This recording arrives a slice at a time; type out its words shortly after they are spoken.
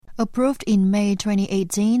Approved in May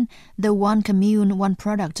 2018, the One Commune-One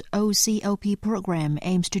Product OCOP program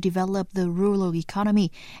aims to develop the rural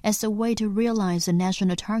economy as a way to realize the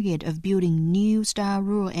national target of building new-style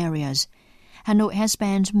rural areas. Hanoi has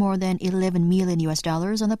spent more than $11 million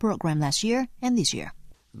on the program last year and this year.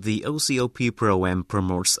 The OCOP program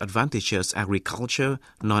promotes advantageous agriculture,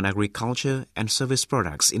 non-agriculture, and service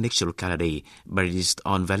products in each locality based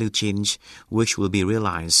on value chain, which will be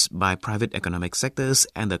realized by private economic sectors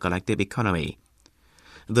and the collective economy.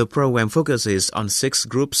 The program focuses on 6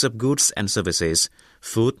 groups of goods and services: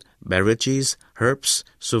 food, beverages, herbs,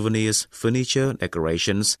 souvenirs, furniture,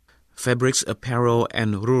 decorations, fabrics, apparel,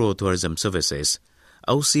 and rural tourism services.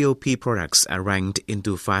 OCOP products are ranked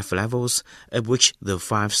into 5 levels, of which the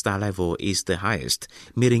 5-star level is the highest,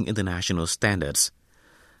 meeting international standards.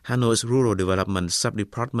 Hanoi's Rural Development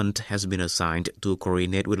Sub-Department has been assigned to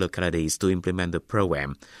coordinate with localities to implement the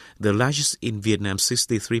program, the largest in Vietnam's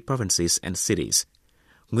 63 provinces and cities.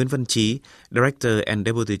 Nguyễn Văn Chí, Director and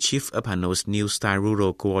Deputy Chief of Hanoi's New Style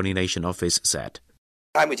Rural Coordination Office, said,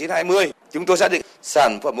 chúng tôi xác định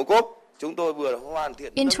sản phẩm ô cốp.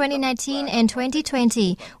 In 2019 and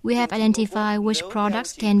 2020, we have identified which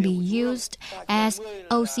products can be used as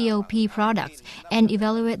OCOP products and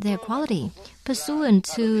evaluate their quality. Pursuant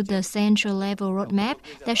to the central level roadmap,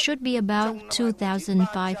 there should be about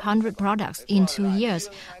 2,500 products in 2 years,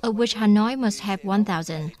 of which Hanoi must have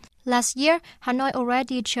 1,000. Last year, Hanoi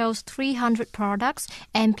already chose 300 products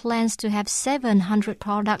and plans to have 700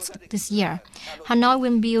 products this year. Hanoi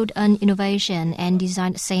will build an innovation and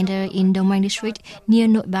design center in Dong Mang District near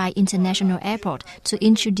Nội Bài International Airport to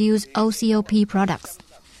introduce OCOP products.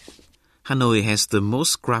 Hanoi has the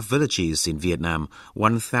most craft villages in Vietnam,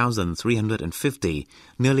 1,350,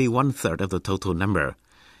 nearly one-third of the total number.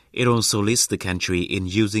 It also leads the country in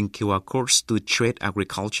using QR codes to trade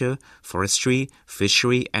agriculture, forestry,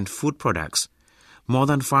 fishery, and food products. More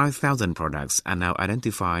than 5,000 products are now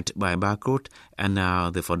identified by barcode and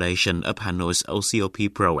are the foundation of Hanoi's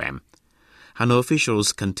OCOP program. Hanoi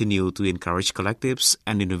officials continue to encourage collectives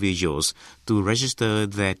and individuals to register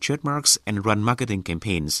their trademarks and run marketing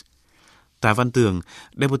campaigns. Tạ Văn Tường,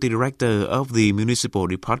 Deputy Director of the Municipal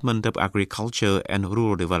Department of Agriculture and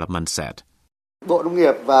Rural Development, said, The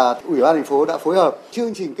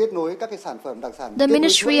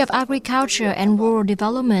Ministry of Agriculture and Rural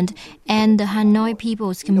Development and the Hanoi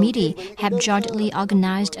People's Committee have jointly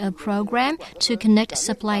organized a program to connect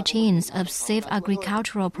supply chains of safe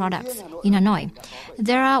agricultural products in Hanoi.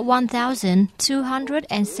 There are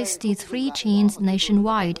 1,263 chains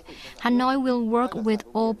nationwide. Hanoi will work with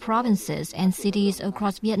all provinces and cities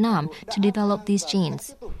across Vietnam to develop these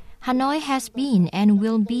chains. Hanoi has been and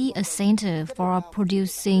will be a center for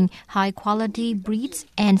producing high-quality breeds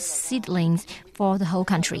and seedlings for the whole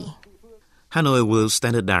country. Hanoi will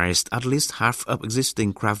standardize at least half of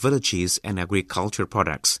existing craft villages and agriculture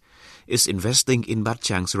products. It's investing in Bát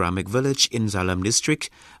Tràng Ceramic Village in Gia Lâm District,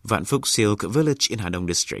 Vạn Phúc Silk Village in Hà Đông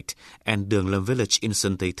District, and Đường Lâm Village in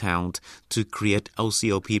Sơn Tây Town to create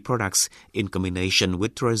OCOP products in combination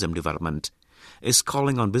with tourism development. Is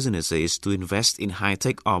calling on businesses to invest in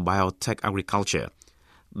high-tech or biotech agriculture.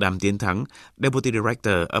 Đàm Tiến Thắng, Deputy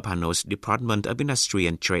Director of Hanoi's Department of Industry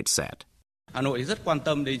and Trade, said, Hanoi rất quan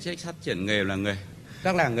tâm đến chính sách phát triển nghề làng nghề.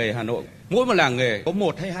 Các làng nghề Hà Nội, mỗi một làng nghề có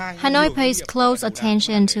 1 hay 2. Hanoi pays close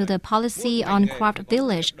attention to the policy on craft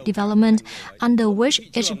village development, under which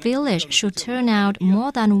each village should turn out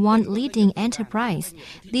more than one leading enterprise.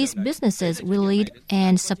 These businesses will lead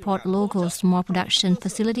and support local small production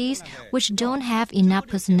facilities which don't have enough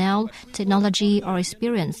personnel, technology, or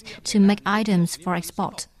experience to make items for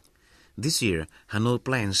export. This year, Hanoi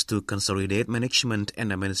plans to consolidate management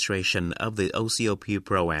and administration of the OCOP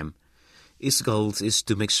program. Its goal is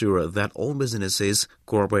to make sure that all businesses,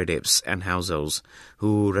 cooperatives, and households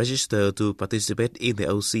who register to participate in the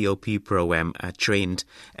OCOP program are trained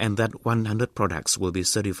and that 100 products will be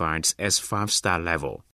certified as 5-star level.